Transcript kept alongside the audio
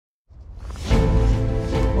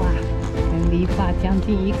V爸将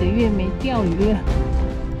近1个月没钓鱼了。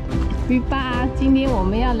V爸，今天我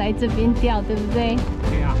们要来这边钓，对不对？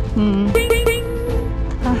对啊。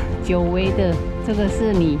啊，久违的，这个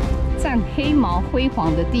是你占黑毛辉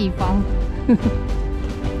煌的地方。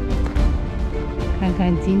看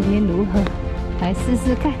看今天如何，来试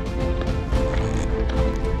试看。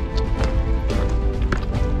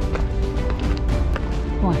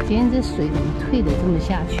哇，今天这水怎么退得这么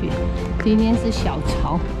下去？今天是小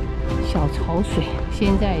潮水，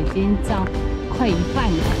现在已经涨快一半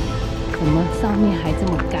了，怎么上面还这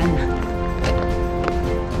么干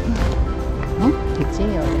啊？已经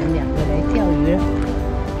有人2个来钓鱼了。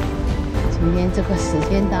今天这个时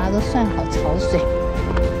间大家都算好潮水，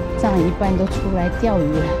涨一半都出来钓鱼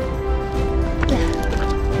了。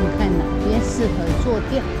你看哪边适合做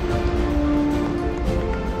钓？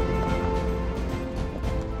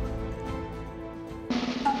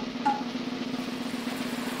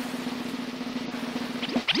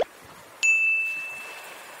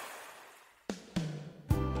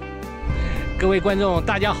各位观众，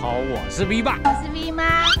大家好，我是 V 爸，我是 V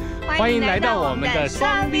妈，欢迎来到我们的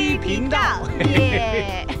双 V 频道。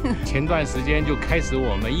前段时间就开始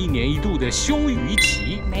我们1年1度的休渔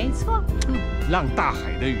期，没错，让大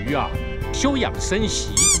海的鱼啊休养生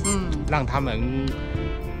息，让他们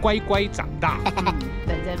乖乖长大。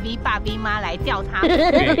等着 V 爸 V 妈来钓它。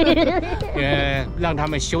对，让他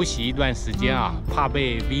们休息一段时间啊，怕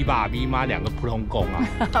被 V 爸 V 妈2个扑通拱啊，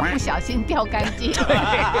不小心钓干净。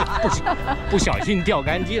不小心钓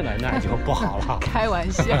干净了，那就不好了。开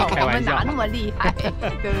玩笑，我们哪那么厉害，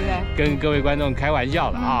对不对？跟各位观众开玩笑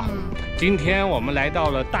了啊！今天我们来到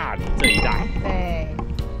了大理这一带。对。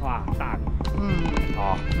哇，大理。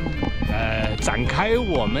好。展开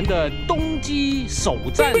我们的冬季首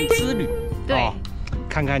战之旅。对。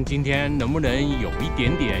看看今天能不能有一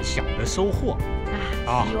点点小的收获。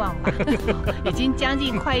希望吧。已经将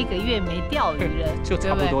近快1个月没钓鱼了，就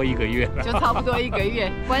差不多1个月了。就差不多1个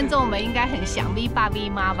月，观众们应该很想 V 爸 V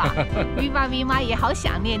妈吧 ？V 爸 V 妈也好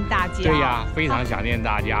想念大家。对呀，非常想念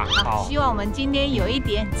大家。好，希望我们今天有一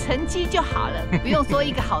点成绩就好了，不用说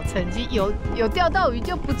一个好成绩，有钓到鱼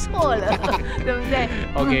就不错了，对不对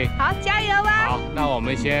 ？OK， 好，加油吧！好，那我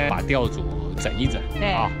们先把钓组整一整。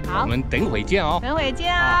对，好，我们等会见哦。等会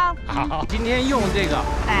见哦。好，今天用这个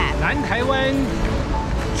南台湾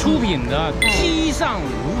出品的磯上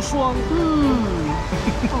无双。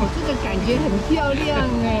这个感觉很漂亮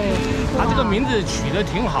哎。它这个名字取得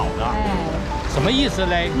挺好的。什么意思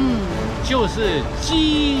嘞？就是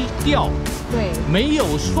矶钓。对，没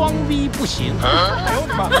有双 V 不行。哎呦我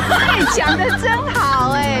的妈！讲得真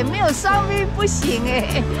好哎，没有双 V 不行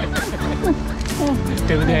哎。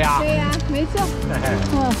对不对啊？对呀，没错。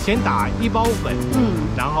先打1包粉，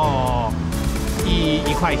然后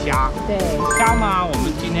一块虾。对，虾嘛，我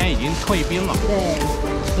们今天已经退冰了。对，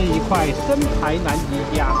是一块生牌南极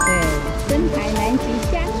虾。对，生牌南极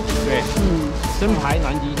虾。对，生牌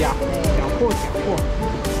南极虾。对，小货。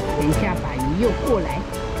等一下把鱼又过来。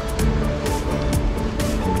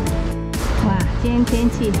哇，今天天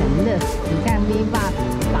气很热，你看 V 爸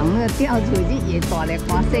绑那个钓组已经也大了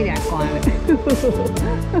光，细了光了。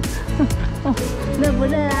热不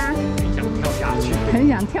热啊？很想跳下去。很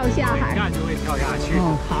想跳下海。等一下就会跳下去。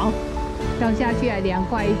好，跳下去还凉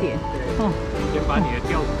快一点。先把你的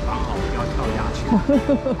钓组绑好，不要跳下去。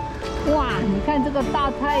哇，你看这个大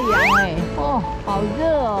太阳哎，好热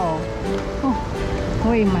哦。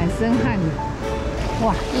我也满身汗的。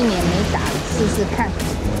哇，1年没打了，试试看。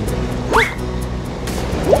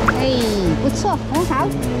不错，很好。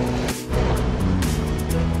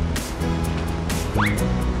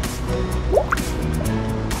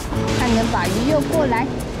看能把鱼又过来。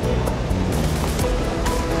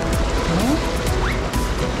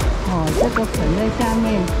这个粉在下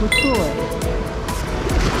面不错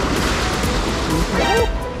哎。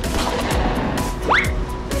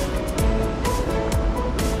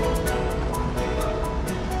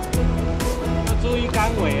要注意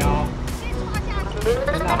竿尾哦。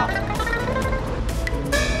好。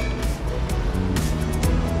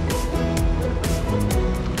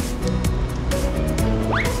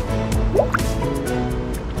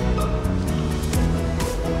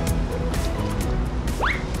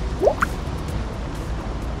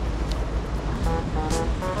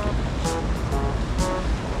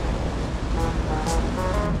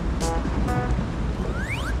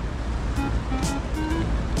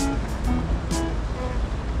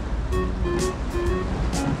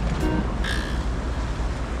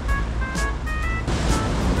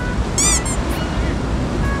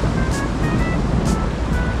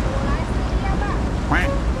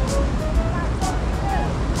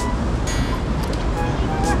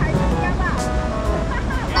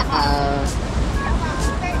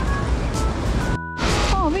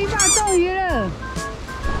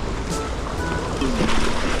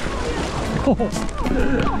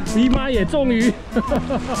V 妈也中鱼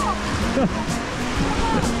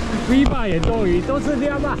，V 爸也中鱼，都是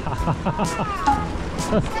亮吧？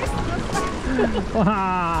哇，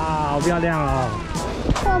好漂亮哦！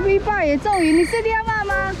哇 ，V 爸也中鱼，你是亮爸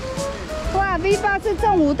吗？哇 ，V 爸是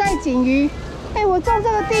中5袋锦鱼，哎，我中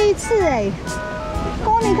这个第一次哎。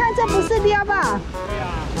公，你看这不是亮爸？对呀。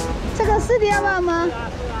这个是亮爸吗？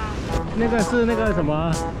那个是那个什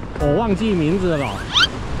么，我忘记名字了。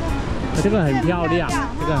这个很漂亮，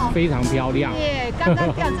这个非常漂亮。耶，刚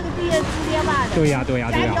刚钓这个第2只亮爸的。对呀，对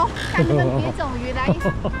呀，对呀。加油，看你们别种鱼来。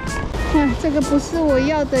哇，这个不是我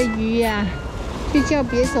要的鱼呀，就叫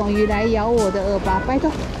别种鱼来咬我的耳巴，拜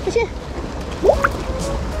托，不行。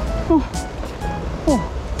哦，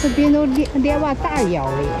这边都亮爸大咬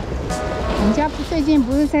了耶。人家最近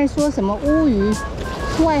不是在说什么乌鱼，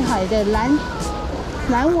外海的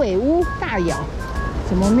蓝尾乌大咬，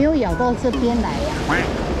怎么没有咬到这边来呀？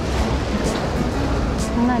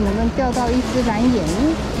看看能不能钓到1只蓝眼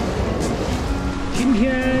乌。今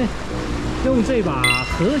天用这把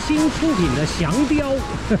核心出品的翔雕。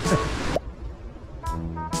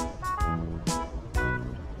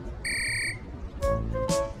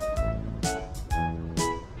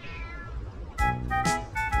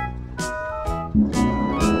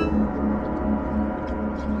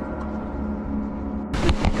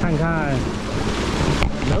看看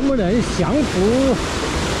能不能降服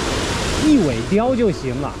一尾鲷就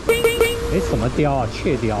行了。哎，什么鲷啊？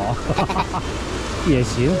雀鲷啊，也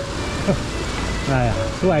行。哎呀，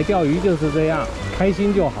出来钓鱼就是这样，开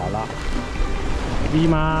心就好了。V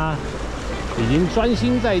妈已经专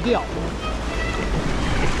心在钓，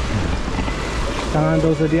刚刚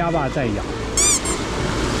都是亮爸在咬。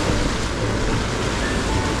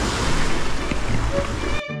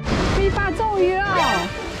V 爸中鱼了！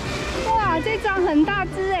哇，这张很大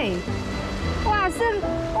只哎！哇，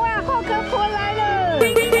后壳婆来了！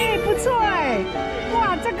哎，不错哎！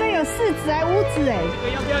哇，这个有4指还5指哎！这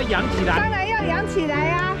个要不要养起来？当然要养起来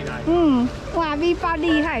啊！嗯，哇 ，V 爸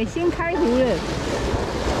厉害，先开湖了。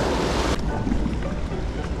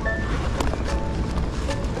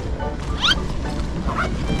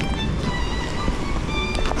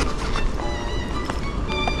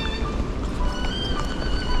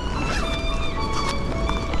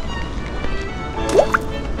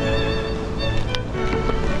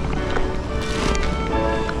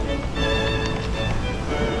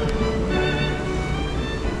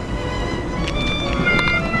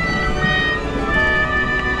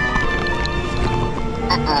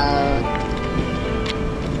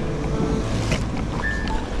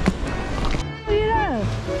鱼了！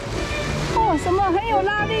哦，什么很有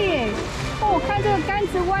拉力耶！哦，看这个杆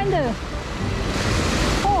子弯的。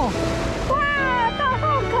哦，哇，大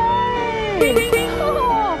后壳哎！哦，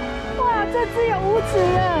哇，这只有5指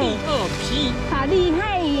了。第2批，好厉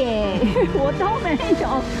害耶！我都没有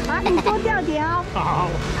啊，你多钓点哦。好。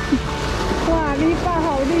哇 ，V 爸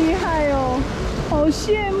好厉害哦，好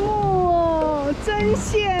羡慕哦，真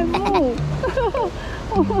羡慕！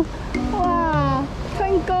哇，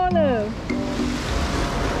吞钩了！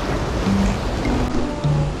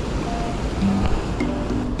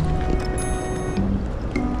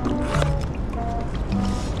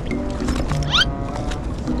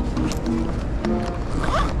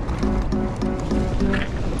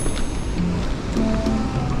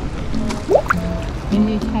天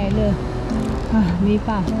气太热啊 ，V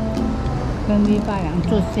爸跟 V 爸俩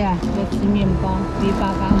坐下要吃面包 ，V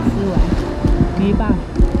爸刚吃完 ，V 爸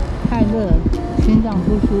太热了，心脏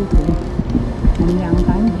不舒服，我们俩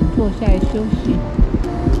赶紧坐下来休息。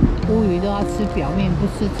乌鱼都要吃表面，不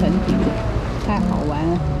吃成体的，太好玩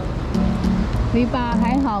了。V 爸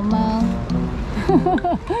还好吗？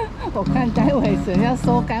我看待会水要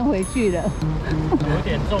收竿回去了，有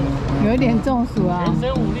点中暑，有点中暑啊，全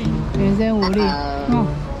身无力，全身无力。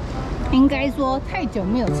应该说太久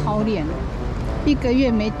没有操练了，1个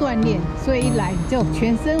月没锻炼，所以一来就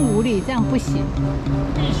全身无力，这样不行。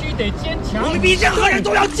必须得坚强。我们比任何人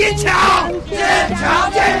都要坚强，坚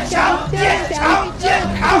强，坚强，坚强，坚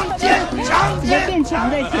强，坚强，直接变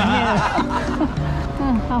强在前面了。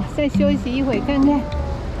好，再休息一会看看。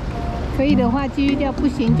可以的话继续钓，不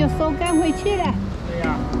行就收竿回去了。对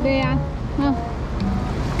呀，对呀，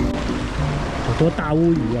好多大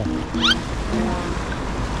乌鱼哦。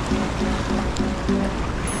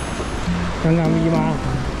刚刚 V 妈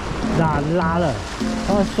拉了，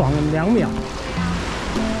她爽2秒，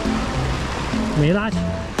没拉起来。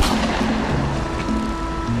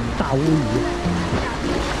大乌鱼，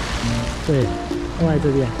对，放在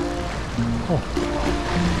这边。哦，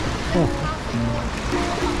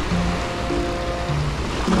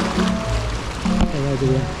放在这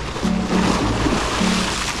边。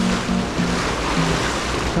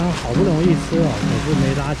刚刚好不容易吃哦，可是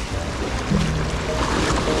没拉起来。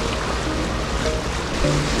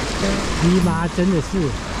V妈真的是，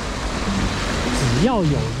只要有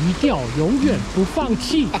鱼钓，永远不放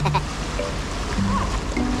弃。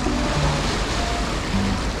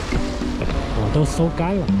我都收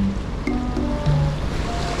干了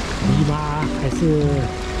，V妈还是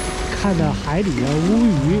看着海里的乌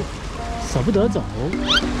鱼，舍不得走。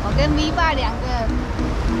我跟 V 爸两个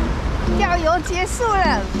钓游结束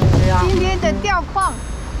了，对呀，今天的钓况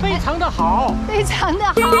非常的好，非常的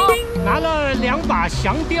好，拿了2把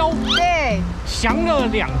翔鲷，对，翔了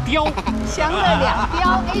2鲷，翔了2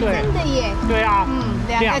鲷，哎，对真的耶，对啊，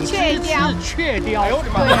两个雀鲷，是雀鲷，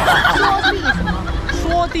对，说地什么？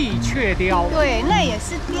说地雀鲷，对，那也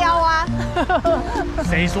是鲷啊。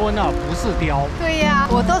谁说那不是鲷？对呀，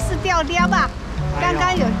我都是钓鲷吧。刚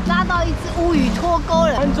刚有拉到一只乌鱼脱钩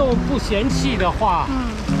了。观众不嫌弃的话，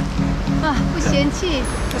不嫌弃，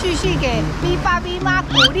继续给 V 爸 V 妈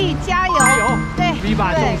鼓励加油。加油！对 ，V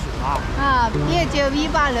爸中暑啊！你也觉得 V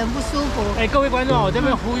爸人不舒服？哎，各位观众，我这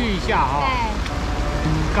边呼吁一下啊。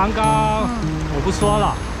刚刚我不说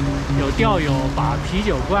了，有钓友把啤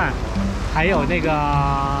酒罐，还有那个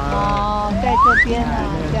在这边呢，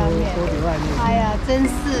下面。锅底外面。哎呀，真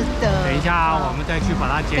是的。等一下，我们再去把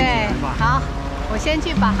它捡起来吧。好，我先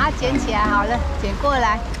去把它捡起来好了，捡过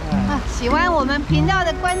来。喜欢我们频道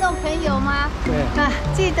的观众朋友吗？对。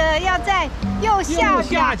记得要在右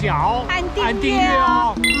下角按订阅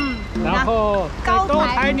哦。然后都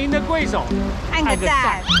抬您的贵手，按个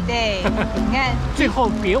赞。对，你看。最后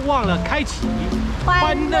别忘了开启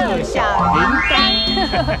欢乐小铃铛。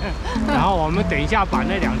然后我们等一下把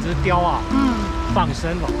那2只鲷啊，放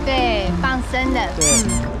生了。对，放生的。对。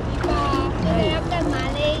现在要干嘛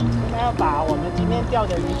嘞？我们要把我们今天钓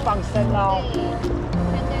的鱼放生喽。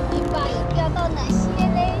看看V爸有钓到哪些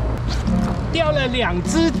嘞？钓了2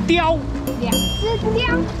只鲷。2只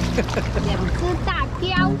鲷，2只大鲷。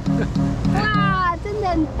哇，真的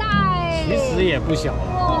很大哎。其实也不小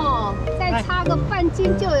哦，再差个半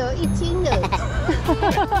斤就有1斤了。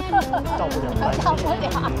到不了，到不了。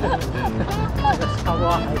差不多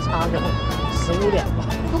还差个15两吧。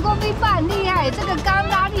不过 V 爸很厉害，这个刚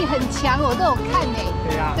拉力很强，我都有看哎。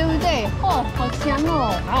对呀。对不对？哦，好强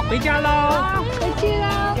哦。好，回家喽。好，回去喽。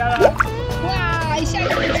回家了。哇，一下就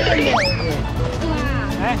不见了。哇。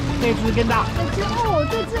哎，这只更大。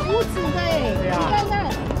这只无籽的哎。对呀。你看看。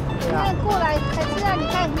你看过来才知道，你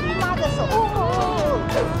看 V 妈的手，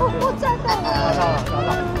抓到了！抓到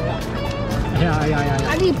了！哎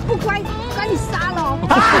呀！你不乖，把你杀了！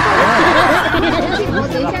我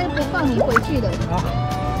等一下就不放你回去了。好，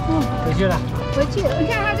回去了。你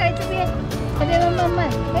看它在这边，它在那慢，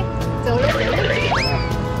哎，走了。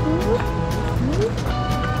你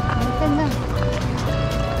看看，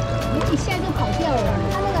一下就跑掉了。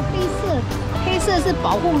它那个黑色是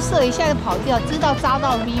保护色，一下就跑掉，知道扎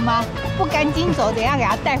到 V 吗？不赶紧走，等一下给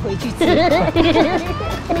它带回去吃。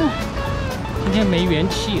今天没元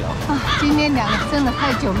气了今天2个真的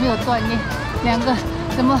太久没有锻炼，2个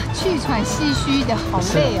怎么气喘吁吁的，好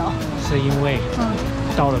累哦。是因为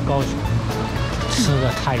到了高雄吃的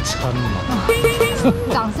太撑了，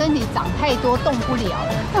长身体长太多，动不了了。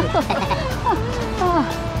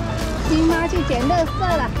V 妈去捡垃圾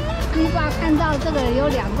了。V 爸看到这个有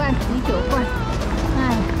2罐啤酒罐，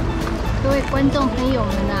哎，各位观众朋友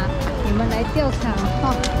们啊，你们来钓场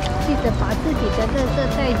记得把自己的垃圾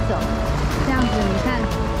带走，这样子你看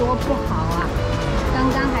多不好啊！刚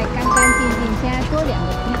刚还干干净净，现在多2个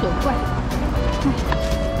啤酒罐，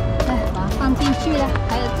把它放进去了。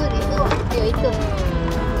还有这里有一个，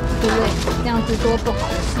对不对？这样子多不好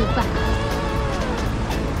的示范。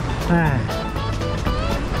哎。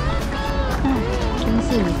真是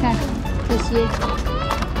你看这些，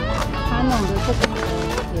他弄的这个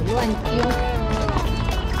也乱丢，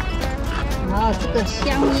然后这个香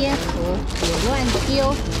烟盒也乱丢。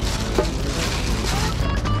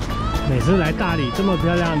每次来大理这么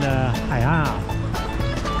漂亮的海岸啊，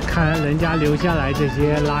看人家留下来这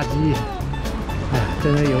些垃圾，哎，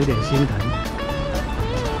真的有点心疼。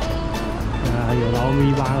有劳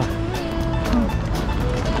V 爸了。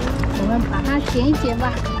我们把它捡一捡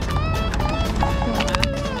吧。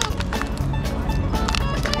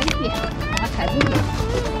踩不了，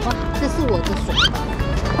哇，这是我的水。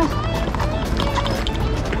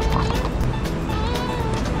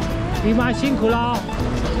V 妈辛苦了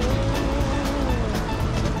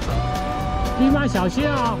，V 妈小心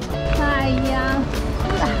啊！哎呀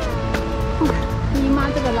，V 妈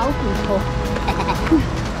这个老骨头，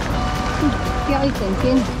钓一整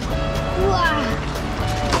天，哇，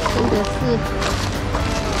真的是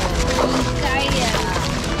应该呀。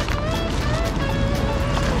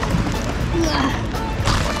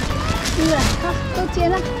都捡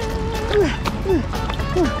了，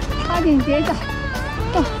差点跌倒，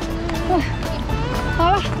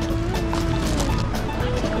好了。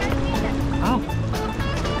好，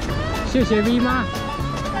谢谢 V 妈。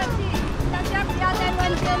客气，大家不要再乱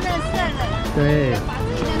丢垃圾了。对，把自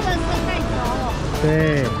己的垃圾带走。对。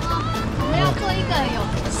我们要做一个有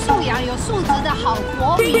素养、有素质的好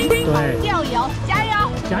国民、好钓友，加油！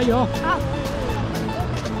加油！好。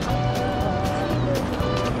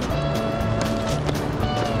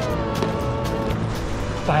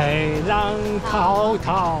白浪滔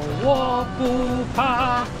滔我不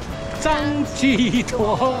怕，张起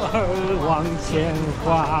舵儿往前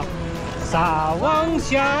划，撒网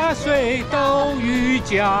下水斗鱼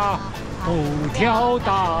家，不挑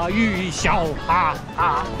大鱼笑哈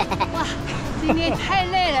哈。哇，今天太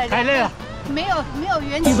累了，太累了，没有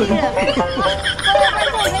元气了。各位观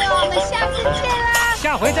众朋友，我们下次见啦！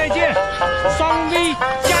下回再见，双 V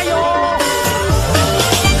加油！